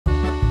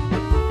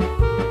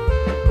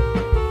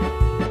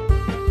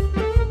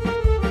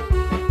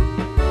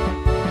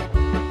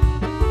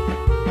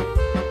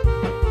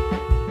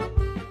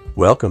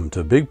Welcome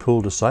to Big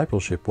Pool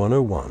Discipleship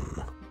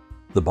 101,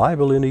 the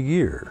Bible in a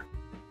Year,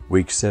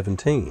 Week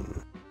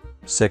 17,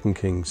 2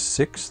 Kings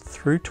 6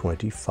 through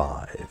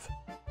 25,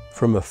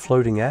 from a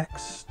floating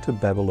axe to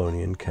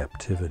Babylonian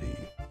captivity.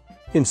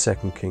 In 2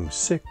 Kings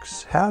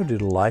 6, how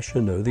did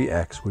Elisha know the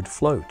axe would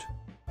float?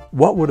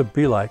 What would it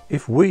be like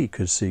if we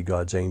could see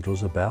God's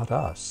angels about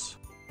us?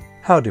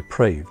 How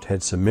depraved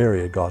had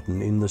Samaria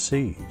gotten in the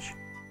siege?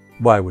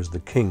 Why was the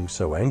king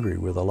so angry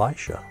with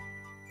Elisha?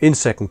 In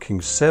 2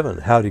 Kings 7,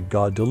 how did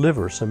God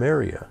deliver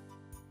Samaria?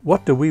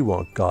 What do we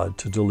want God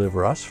to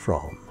deliver us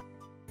from?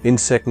 In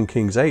 2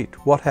 Kings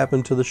 8, what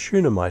happened to the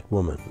Shunammite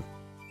woman?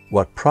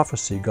 What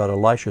prophecy got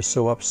Elisha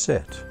so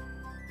upset?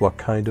 What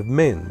kind of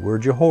men were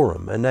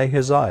Jehoram and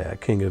Ahaziah,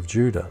 king of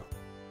Judah?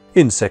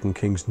 In 2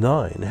 Kings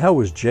 9, how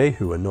was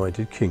Jehu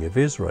anointed king of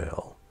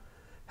Israel?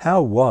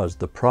 How was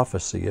the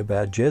prophecy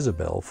about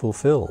Jezebel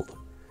fulfilled?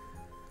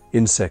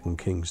 In 2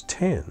 Kings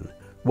 10,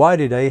 why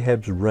did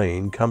Ahab's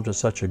reign come to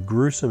such a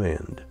gruesome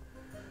end?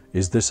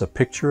 Is this a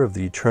picture of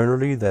the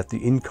eternity that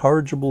the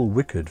incorrigible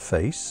wicked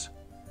face?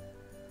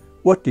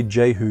 What did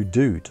Jehu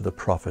do to the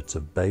prophets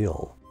of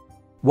Baal?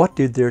 What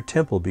did their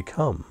temple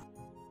become?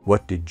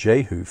 What did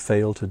Jehu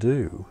fail to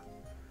do?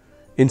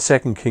 In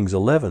 2 Kings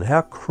 11,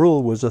 how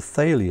cruel was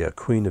Athaliah,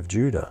 queen of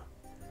Judah?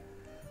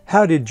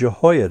 How did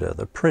Jehoiada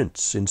the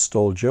prince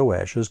install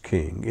Joash as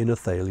king in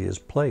Athaliah's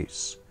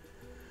place?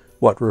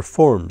 What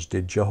reforms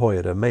did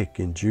Jehoiada make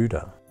in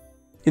Judah?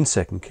 In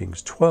 2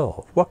 Kings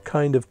 12, what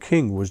kind of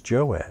king was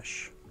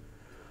Joash?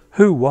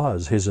 Who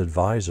was his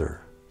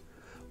advisor?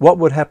 What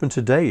would happen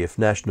today if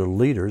national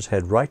leaders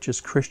had righteous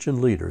Christian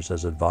leaders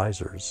as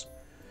advisors?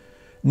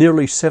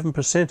 Nearly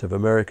 7% of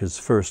America's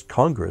first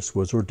Congress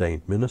was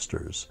ordained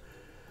ministers,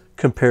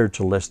 compared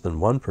to less than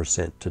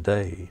 1%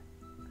 today.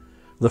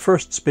 The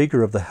first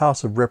Speaker of the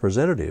House of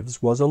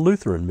Representatives was a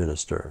Lutheran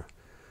minister.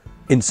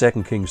 In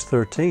 2 Kings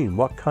 13,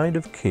 what kind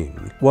of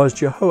king was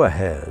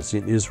Jehoahaz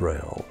in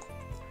Israel?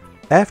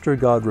 After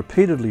God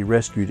repeatedly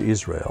rescued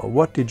Israel,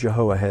 what did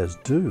Jehoahaz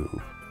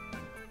do?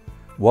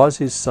 Was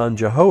his son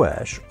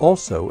Jehoash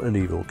also an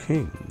evil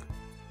king?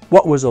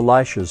 What was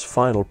Elisha's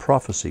final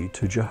prophecy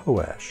to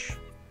Jehoash?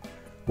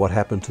 What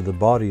happened to the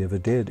body of a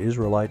dead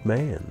Israelite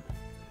man?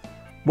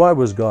 Why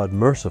was God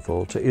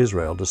merciful to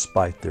Israel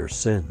despite their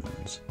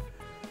sins?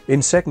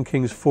 In 2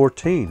 Kings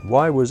 14,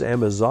 why was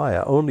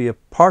Amaziah only a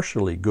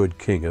partially good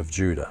king of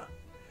Judah?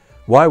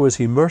 Why was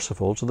he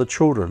merciful to the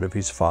children of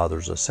his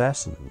father's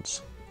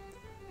assassins?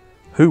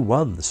 Who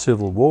won the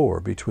civil war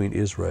between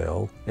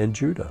Israel and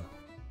Judah?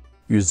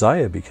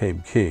 Uzziah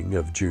became king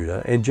of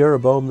Judah, and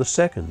Jeroboam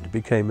II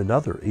became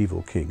another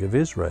evil king of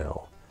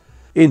Israel.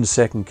 In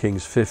 2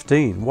 Kings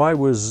 15, why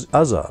was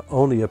Uzzah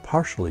only a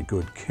partially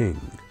good king?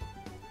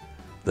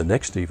 The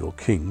next evil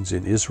kings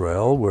in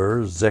Israel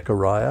were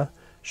Zechariah,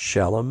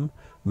 Shallum,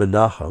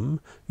 Menachem.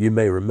 You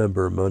may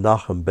remember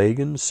Menachem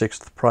Begin,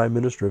 6th Prime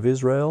Minister of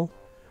Israel,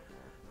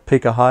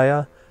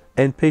 Pekahiah,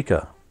 and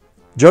Pekah.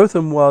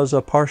 Jotham was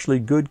a partially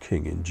good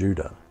king in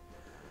Judah.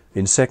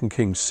 In 2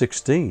 Kings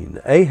 16,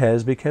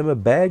 Ahaz became a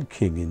bad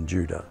king in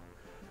Judah.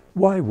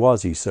 Why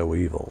was he so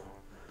evil?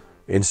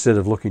 Instead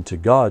of looking to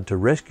God to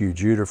rescue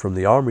Judah from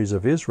the armies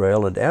of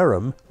Israel and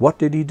Aram, what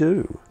did he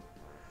do?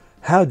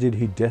 How did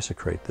he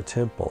desecrate the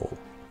temple?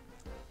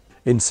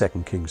 In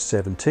 2 Kings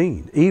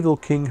 17, evil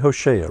King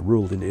Hoshea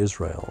ruled in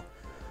Israel.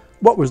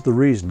 What was the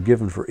reason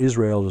given for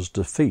Israel's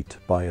defeat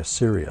by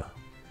Assyria?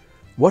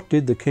 What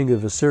did the king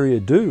of Assyria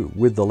do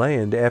with the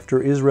land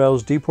after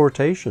Israel's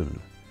deportation?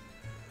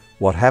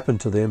 What happened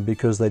to them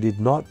because they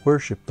did not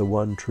worship the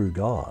one true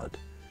God?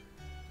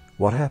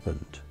 What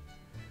happened?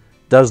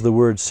 Does the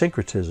word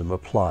syncretism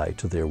apply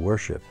to their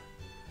worship?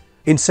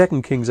 In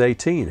 2 Kings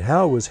 18,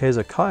 how was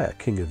Hezekiah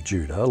king of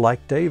Judah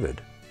like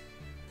David?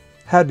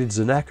 How did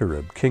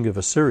Sennacherib, king of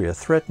Assyria,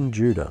 threaten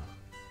Judah?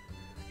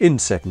 In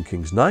 2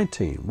 Kings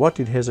 19, what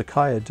did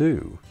Hezekiah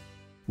do?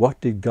 What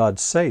did God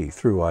say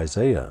through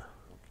Isaiah?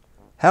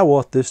 How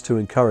ought this to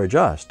encourage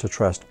us to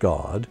trust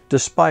God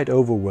despite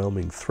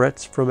overwhelming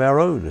threats from our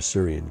own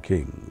Assyrian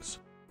kings?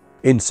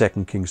 In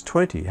 2 Kings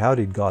 20, how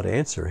did God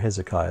answer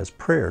Hezekiah's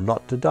prayer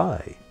not to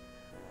die?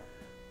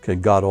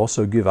 Can God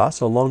also give us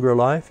a longer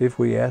life if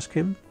we ask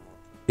Him?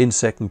 In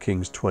 2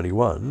 Kings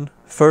 21,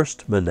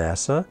 first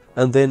Manasseh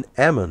and then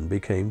Ammon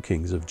became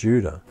kings of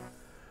Judah.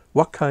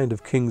 What kind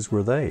of kings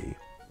were they?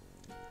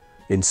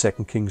 In 2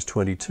 Kings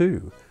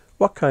 22,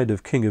 what kind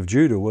of king of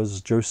Judah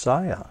was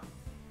Josiah?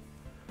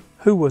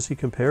 Who was he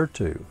compared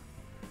to?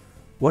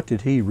 What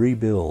did he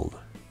rebuild?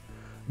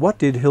 What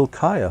did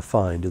Hilkiah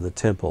find in the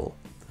temple?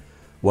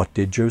 What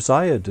did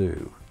Josiah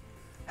do?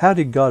 How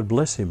did God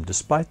bless him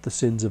despite the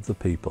sins of the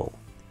people?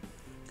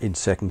 In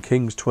 2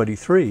 Kings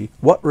 23,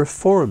 what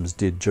reforms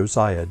did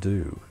Josiah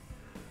do?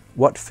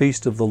 What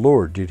feast of the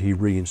Lord did he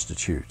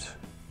reinstitute?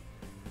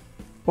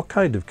 What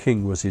kind of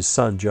king was his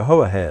son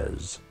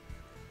Jehoahaz?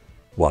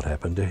 What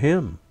happened to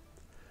him?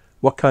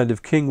 What kind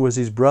of king was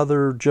his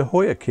brother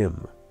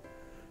Jehoiakim?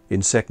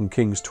 In 2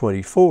 Kings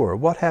 24,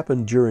 what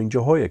happened during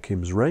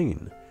Jehoiakim's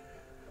reign?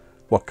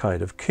 What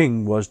kind of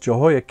king was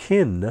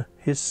Jehoiakim,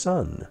 his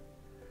son?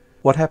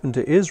 What happened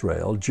to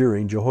Israel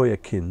during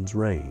Jehoiakim's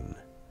reign?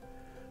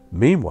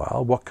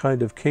 Meanwhile, what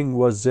kind of king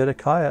was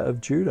Zedekiah of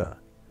Judah?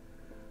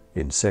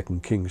 In 2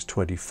 Kings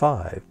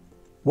 25,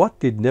 what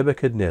did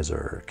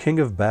Nebuchadnezzar, king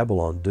of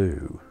Babylon,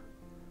 do?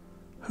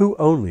 Who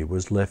only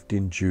was left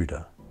in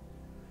Judah?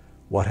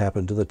 What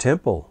happened to the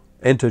temple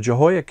and to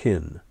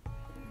Jehoiakim?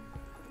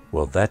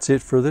 Well, that's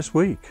it for this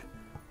week.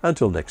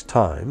 Until next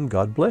time,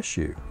 God bless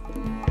you.